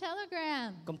you on Telegram.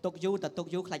 កុំទុកយូរតែទុក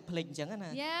យូរខ្លាចភ្លេចអញ្ចឹងណា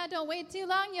Yeah, don't wait too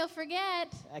long, you'll forget.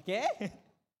 អូខេ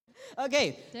អូខេ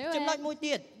Do it. ចំណុចមួយ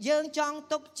ទៀតយើងចង់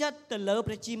ទុកចិត្តទៅលើ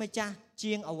ព្រះជាម្ចាស់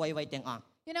ជាងអ្វីៗទាំងអស់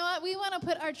You know what? We want to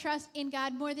put our trust in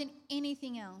God more than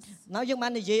anything else. នៅយើងបា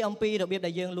ននិយាយអំពីរបៀប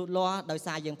ដែលយើងលូតលាស់ដោយ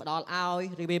សារយើងផ្ដល់ឲ្យ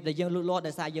របៀបដែលយើងលូតលាស់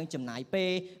ដោយសារយើងចំណាយពេ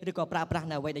លឬក៏ប្រើប្រាស់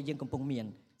នៅអ្វីដែលយើងកំពុងមាន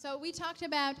So we talked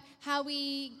about how we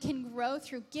can grow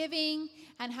through giving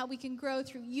and how we can grow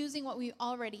through using what we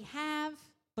already have.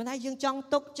 ប៉ុន្តែយើងចង់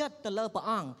ទុកចិត្តទៅលើព្រះ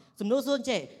អង្គសំណួរសួរ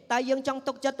ចេះតើយើងចង់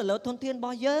ទុកចិត្តទៅលើធនធានរប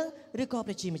ស់យើងឬក៏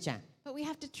ព្រះជាម្ចាស់ But we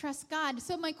have to trust God.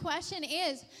 So my question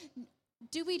is,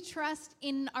 do we trust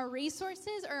in our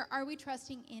resources or are we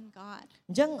trusting in God?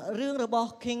 អញ្ចឹងរឿងរបស់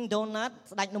King Donut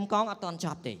ស្ដេចនំកងអត់ទាន់ច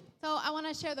ប់ទេ So I want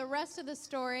to share the rest of the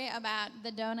story about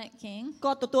the Donut King.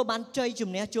 គាត់ទទួលបានជ័យជំ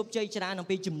នះជោគជ័យច្រើនអំ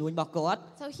ពីជំនួញរបស់គាត់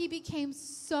So he became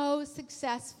so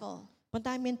successful. ប៉ុន្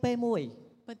តែមានពេលមួយ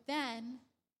But then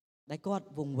ដែលគាត់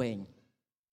វង្វេង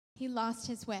he lost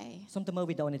his way. សូមទៅមើល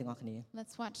វីដេអូនេះទាំងអស់គ្នា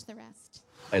Let's watch the rest.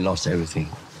 I lost everything.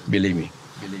 Believe me,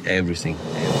 everything.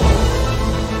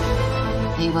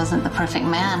 He wasn't the perfect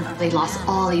man. They lost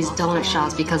all these donut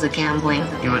shops because of gambling.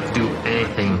 He would do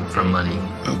anything for money.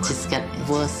 It just got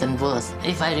worse and worse.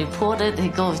 If I report it, he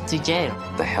goes to jail.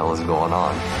 What the hell is going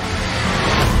on?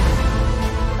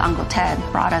 Uncle Ted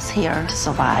brought us here to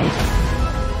survive.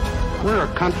 We're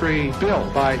a country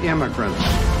built by immigrants.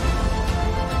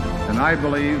 And I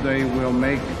believe they will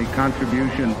make a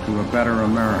contribution to a better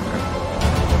America.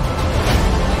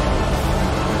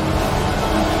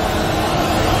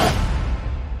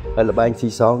 ហើយលបែងស៊ី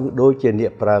សងដូចជាអ្ន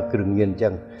កប្រើគ្រឿងញៀនអញ្ចឹ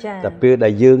ងតែពេលដែ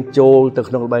លយើងចូលទៅ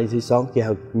ក្នុងលបែងស៊ីសងគេ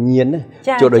ហៅញៀនណា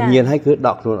ចូលដល់ញៀនហើយគឺដ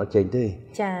កខ្លួនអត់ចេញទេ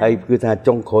ហើយគឺថា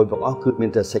ចុងក្រោយបងអស់គឺមាន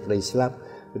តែសេចក្តីស្លាប់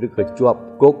ឬក៏ជាប់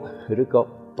គុកឬក៏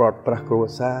ប្រត់ប្រាស់គ្រួ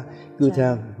សារគឺថា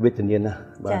វេទនាណាស់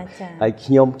បាទហើយ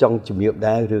ខ្ញុំចង់ជំរាប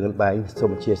ដែររឿងលបែងសូម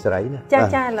អធិស្ឋានណា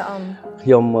ចាលោកអ៊ំខ្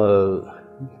ញុំ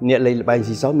អ្នកលេងលបែង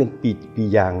ស៊ីសងមានពីរ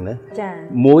យ៉ាងណា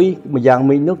មួយយ៉ាង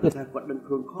មិញនោះគឺថាគាត់ដឹង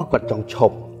ខ្លួនខុសគាត់ចង់ឈ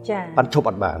ប់បានឈប់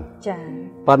អត់បាន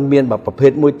បានមានប្រភេ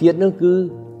ទមួយទៀតនោះគឺ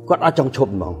គាត់អត់ចង់ឈ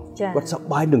ប់ហ្មងគាត់សប្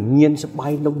បាយនឹងញៀនសប្បា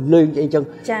យនឹងលេងអីចឹង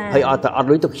ហើយអត់តែអត់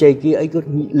លុយទៅខ្ចីគេអីគាត់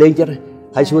លេងចិត្ត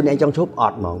ហើយសួរអ្នកចង់ឈប់អ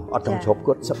ត់ហ្មងអត់ចង់ឈប់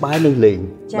គាត់សប្បាយនឹងលេង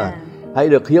បាទហើយ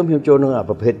ដល់ខ្ញុំចូលនឹង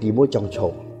ប្រភេទទី1ចង់ឈ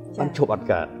ប់បានឈប់អត់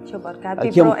កើតពី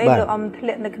ព្រោះអីលោកអ៊ំធ្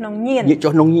លាក់នៅក្នុងញៀន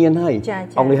ចុះក្នុងញៀនហើយ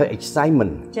អង់គ្លេសហៅ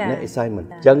excitement ណា excitement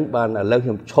អញ្ចឹងបានឥឡូវខ្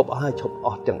ញុំឈប់អស់ហើយឈប់អ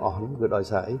ស់ទាំងអស់ហ្នឹងគឺដោយ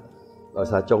សារអីដោយ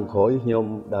សារចុងក្រោយខ្ញុំ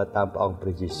ដើរតាមព្រះអង្គព្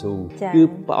រះយេស៊ូវគឺ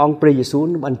ព្រះអង្គព្រះយេស៊ូវ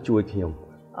បានជួយខ្ញុំ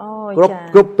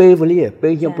គ្រប់ពេលវេលាពេ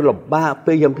លខ្ញុំលំបាក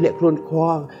ពេលខ្ញុំធ្លាក់ខ្លួនខ្វ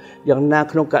ល់យ៉ាងណា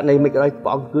ក្នុងករណីមិនក៏ដោយព្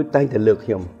រះអង្គគឺតែងតែលើកខ្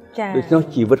ញុំដូច្នោះ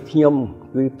ជីវិតខ្ញុំ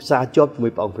គឺផ្សារជាប់ជាមួ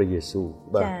យព្រះអង្គព្រះយេស៊ូវ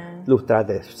បាទលុះត្រា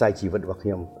តែផ្សាយជីវិតរបស់ខ្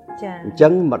ញុំអញ្ចឹ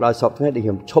ងមកដល់សពថ្ងៃដែលខ្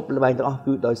ញុំឈប់ល្បែងទាំងអស់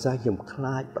គឺដោយសារខ្ញុំខ្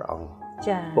លាចព្រះអង្គ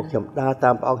ពួកខ្ញុំដើរ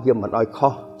តាមព្រះអង្គខ្ញុំមិនឲ្យខុ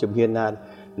សជំហានណា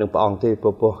នឹងព្រះអង្គទេព្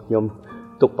រោះខ្ញុំ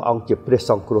ទុកព្រះអង្គជាព្រះ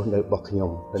សង្គ្រោះនៅរបស់ខ្ញុំ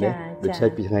ណាដូច្នេះ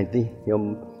ពីថ្ងៃនេះខ្ញុំ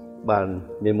បាន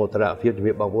មានមោទនភាពជំ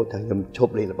រាបបងប្អូនថាខ្ញុំឈ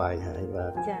ប់លេងល្បែងហើយបា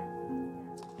ទចា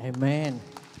អេមែន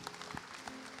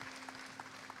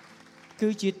គឺ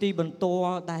ជាទីបន្ទា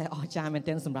ល់ដែលអស្ចារ្យមែន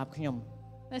ទែនសម្រាប់ខ្ញុំ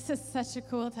This is such a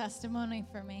cool testimony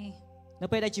for me នៅ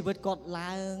ពេលដែលជីវិតគាត់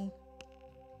ឡើង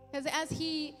Because as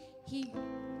he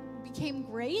became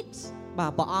great បា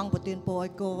ទព្រះអង្គប្រទានពរឲ្យ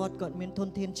គាត់មានធន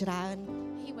ធានច្រើន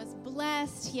He was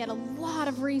blessed he had a lot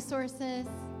of resources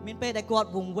មានពេលដែលគាត់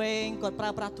វង្វេងគាត់ប្រើ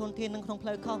ប្រាស់ធនធាននឹងក្នុងផ្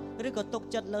លូវខុសឬក៏ទុក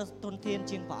ចិត្តលើធនធាន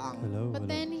ជាងព្រះអង្គ But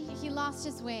then he lost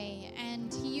his way and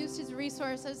he used his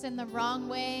resources in the wrong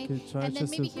way and then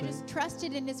maybe he just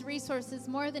trusted in his resources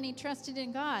more than he trusted in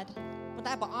God ប៉ុន្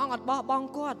តែព្រះអង្គអត់បោះបង់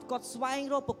គាត់ស្វែង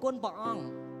រកប្រគុណព្រះអង្គ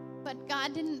But God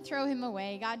didn't throw him away.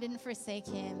 God didn't forsake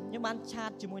him. ខ្ញុំបានឆា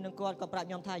តជាមួយនឹងគាត់ប្រាប់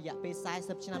ខ្ញុំថារយៈពេល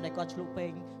40ឆ្នាំដែលគាត់ឆ្លុះវង្វេ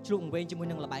ងជាមួយ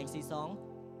នឹងល្បែងស៊ីសង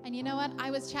And you know what?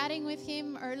 I was chatting with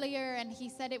him earlier and he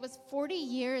said it was 40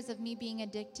 years of me being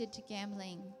addicted to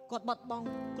gambling. គាត់បាត់បង់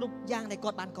គ្រប់យ៉ាងដែល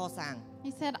គាត់បានកសាង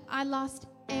He said I lost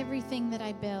everything that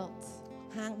I built.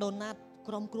 ហាងដូណាត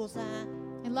ក្រុមគ្រួសារ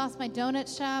I lost my donut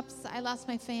shops. I lost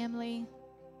my family.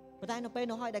 ប៉ុន្តែនៅពេល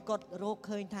នោះហើយដែលគាត់រក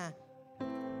ឃើញថា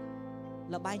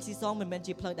ល្បែងស៊ីសងមិនមែន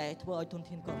ជាផ្លូវដែលធ្វើឲ្យធន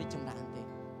ធានគាត់រីកចម្រើនទេ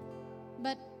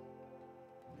But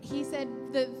he said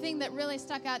the thing that really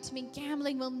stuck out to me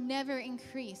gambling will never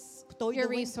increase your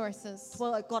resources ធ្វើ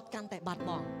ឲ្យគាត់កាន់តែបាត់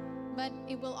បង់ But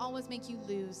it will always make you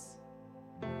lose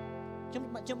ខ្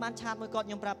ញុំបានឆាតមួយគាត់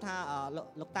ខ្ញុំប្រាប់ថា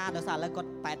លោកតាដោយសារឥឡូវគាត់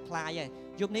8ផ្លាយហើយ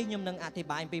យប់នេះខ្ញុំនឹងអធិប្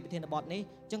បាយពីប្រធានបទនេះ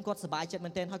អញ្ចឹងគាត់សប្បាយចិត្តមែ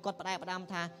នទែនហើយគាត់ផ្ដែផ្ដាំ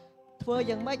ថាធ្វើ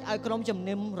យ៉ាងម៉េចឲ្យក្រុមជំ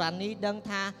នុំរ៉ានីដឹង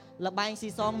ថាល្បែងស៊ី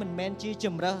សងមិនមែនជា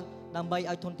ជំរើសដើម្បី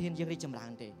ឲ្យធនធានយើងរីកចម្រើ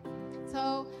នទេ So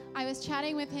I was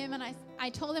chatting with him and I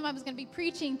told him I was going to be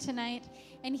preaching tonight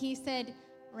and he said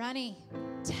Ronnie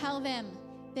tell them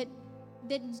that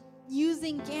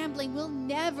using gambling will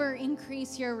never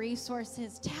increase your resources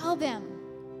tell them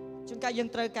ជួនកាលយើង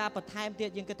ត្រូវការបន្ថែមទៀត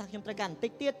យើងគិតថាខ្ញុំត្រូវការបន្តិ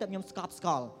ចទៀតទៅខ្ញុំស្កប់ស្ក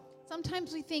ល់ Sometimes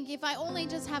we think if I only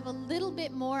just have a little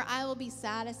bit more I will be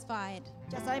satisfied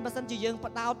ចា៎ស្អីបើសិនជាយើង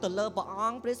ផ្ដោតទៅលើព្រះអ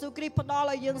ង្គព្រះយេស៊ូវគ្រីស្ទផ្ដល់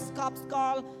ឲ្យយើងស្កប់ស្ក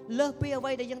ល់លើសពីអ្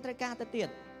វីដែលយើងត្រូវការទៅទៀត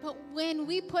But when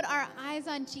we put our eyes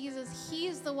on Jesus he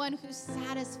is the one who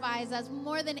satisfies us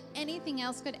more than anything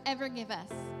else could ever give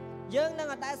us យើងនឹង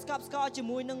អត់ដែលស្កប់ស្កល់ជា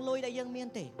មួយនឹងលុយដែលយើងមាន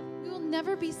ទេ We will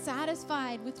never be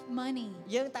satisfied with money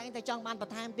យើងតែងតែចង់បានប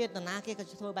ន្ថែមទៀតនរណាគេក៏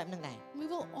ធ្វើបែបហ្នឹងដែរ We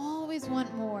will always want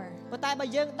more ប៉ុន្តែបើ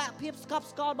យើងដាក់ភាពស្កប់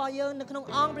ស្កល់របស់យើងនៅក្នុង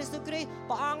អង្គព្រះយេស៊ូវគ្រីស្ទ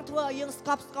ព្រះអង្គធ្វើឲ្យយើងស្ក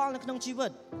ប់ស្កល់នៅក្នុងជីវិ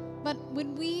ត But when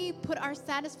we put our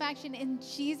satisfaction in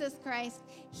Jesus Christ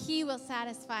he will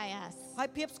satisfy us ហើយ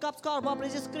ភាពស្កប់ស្កល់របស់ព្រះ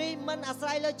យេស៊ូវគ្រីស្ទមិនអាស្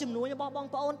រ័យលើជំនួយរបស់បង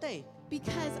ប្អូនទេ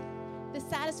Because the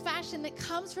satisfaction that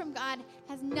comes from God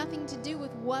has nothing to do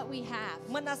with what we have.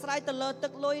 មិនអាស្រ័យទៅលើទឹ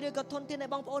កលុយឬក៏ធនធានដែល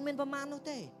បងប្អូនមានប្រមាណនោះ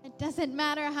ទេ It doesn't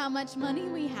matter how much money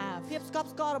we have. ភាពស្កប់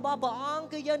ស្កល់របស់ព្រះអង្គ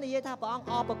គឺយើងនិយាយថាព្រះអង្គ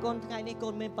អរព្រគុណថ្ងៃនេះកូ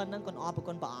នមានប៉ុណ្ណឹងកូនអរព្រ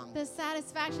គុណព្រះអង្គ The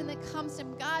satisfaction that comes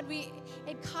from God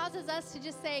it causes us to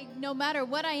just say no matter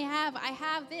what I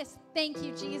have this. Thank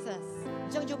you Jesus. អ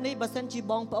ញ្ចឹងយប់នេះបើសិនជា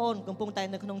បងប្អូនកំពុងតែ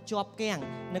នៅក្នុងជាប់គាំង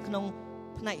នៅក្នុង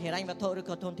ផ្នែកហិរញ្ញវត្ថុឬ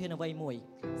ក៏ធនធានអ្វីមួយ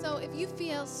So if you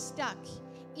feel stuck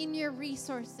in your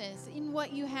resources, in what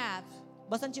you have,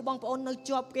 បើសិនជាបងប្អូននៅ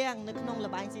ជាប់គាំងនៅក្នុងល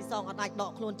បែងស៊ីសងអត់អាចដ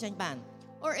កខ្លួនចេញបាន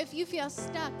or if you feel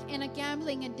stuck in a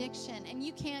gambling addiction and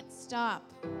you can't stop,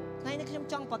 ថ្ងៃនេះខ្ញុំ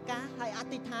ចង់ប្រកាសហើយអ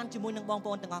ធិដ្ឋានជាមួយនឹងបងប្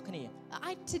អូនទាំងអស់គ្នា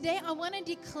today I want to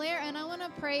declare and I want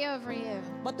to pray over you.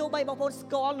 បើទោះបីបងប្អូនស្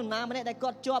គាល់នរណាម្នាក់ដែលគា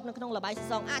ត់ជាប់នៅក្នុងលបែងស៊ី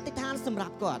សងអធិដ្ឋានសម្រា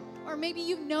ប់គាត់ Or maybe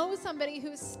you know somebody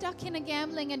who's stuck in a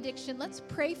gambling addiction. Let's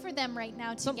pray for them right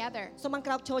now together. សូមបាន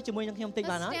ក្រោកឈរជាមួយនឹងខ្ញុំតិច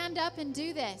បាន Let's ណា stand up and do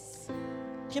this.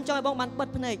 ខ្ញុំចង់ឲ្យបងបានបិទ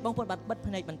ភ្នែកបងប្អូនបានបិទ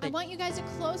ភ្នែកបន្តិច I want you guys to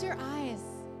close your eyes.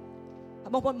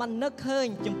 បងប្អូនបាននឹកឃើញ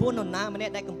ចំពោះនរណាម្នា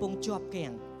ក់ដែលកំពុងជាប់គាំ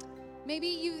ង Maybe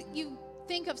you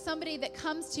think of somebody that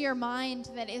comes to your mind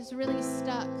that is really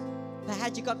stuck. ប្រហែ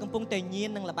លជាគាត់កំពុងតែញៀន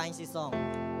នឹងលបែងស៊ីសង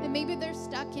And maybe they're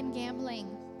stuck in gambling.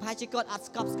 ប្រហែលជាគាត់អត់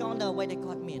ស្កប់ស្កល់នៅអ្វីដែល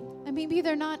គាត់មាន And maybe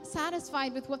they're not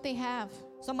satisfied with what they have.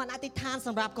 សូមបានអធិដ្ឋានស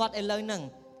ម្រាប់គាត់ឥឡូវហ្នឹង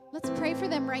Let's pray for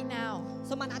them right now.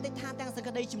 សូមបានអធិដ្ឋានទាំងសេច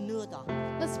ក្តីជំនឿត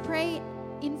Let's pray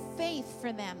in faith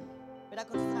for them. ពេលដែល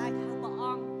គាត់ស្រែកហៅព្រះអ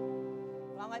ង្គ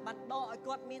ព្រះអង្គឲ្យបានដកឲ្យ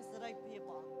គាត់មានសេរីភាព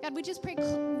ព្រះអង្គ God, we just pray,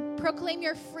 proclaim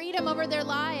your freedom over their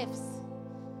lives.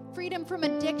 Freedom from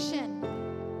addiction.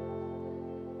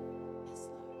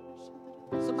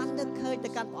 សូមបាននឹកឃើញទៅ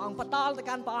កាន់ព្រះអង្គផ្ដល់ទៅ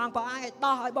កាន់ព្រះអង្គព្រះអង្គឲ្យ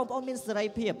ដោះឲ្យបងប្អូនមានសេរី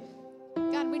ភាព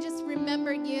God, we just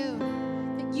remember you,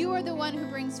 that you are the one who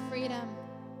brings freedom.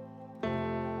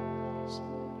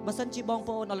 បើសិនជាបង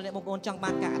ប្អូនដល់អ្នកបងប្អូនចង់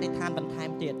បានការអធិដ្ឋានបន្ថែម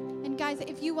ទៀត And guys,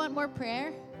 if you want more prayer,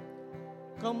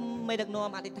 ក្រុមមេដឹកនាំ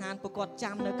អធិដ្ឋានពួកគាត់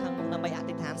ចាំនៅខាងមុខដើម្បីអ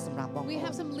ធិដ្ឋានសម្រាប់បងប្ we អូន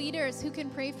have some leaders who can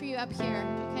pray for you up here.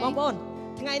 បងប្អូ Okay?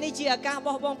 នថ្ងៃនេះជាឱកាសរប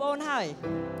ស់បងប្អូនហើយ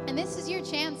And this is your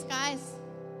chance, guys.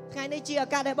 ថ្ងៃនេះជាឱ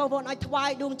កាសដែលបងប្អូនឲ្យថ្វាយ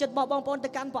ដួងចិត្តរបស់បងប្អូនទៅ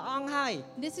កាន់ព្រះអង្គហើយ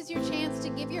This is your chance to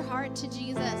give your heart to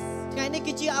Jesus. ថ្ងៃនេះ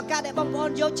គឺជាឱកាសដែលបងប្អូ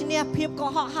នយកឈ្នះភាពកុ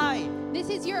ហកហើយ This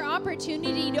is your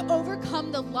opportunity to overcome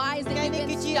the lies ថ្ងៃ that នេះ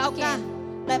you've គឺ been ជាឱ stuck កាស in.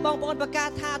 ដែលបងប្អូនប្រកាស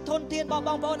ថាធនធានរបស់ប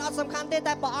ងប្អូនអត់សំខាន់ទេ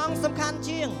តែព្រះអង្គសំខាន់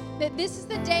ជាង That this is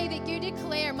the day that you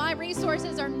declare, my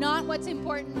resources are not what's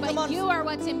important, Come on. but you are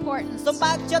what's important. សូម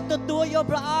បើកចិត្តទទួលយក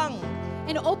ព្រះអង្គ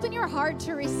And open your heart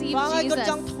to receive ព្រះអង្គឲ្យគាត់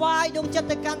ចង់ Jesus. ថ្វាយដួងចិត្ត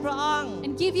ទៅកាន់ព្រះអង្គ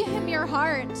And give him your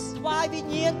heart. ថ្វាយវិ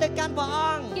ញ្ញាណទៅកាន់ព្រះអ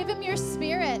ង្គ Give him your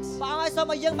spirit. ព្រះអង្គឲ្យសូ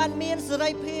មឲ្យយើងបានមានសេ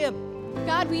រីភាព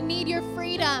God, we need your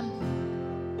freedom.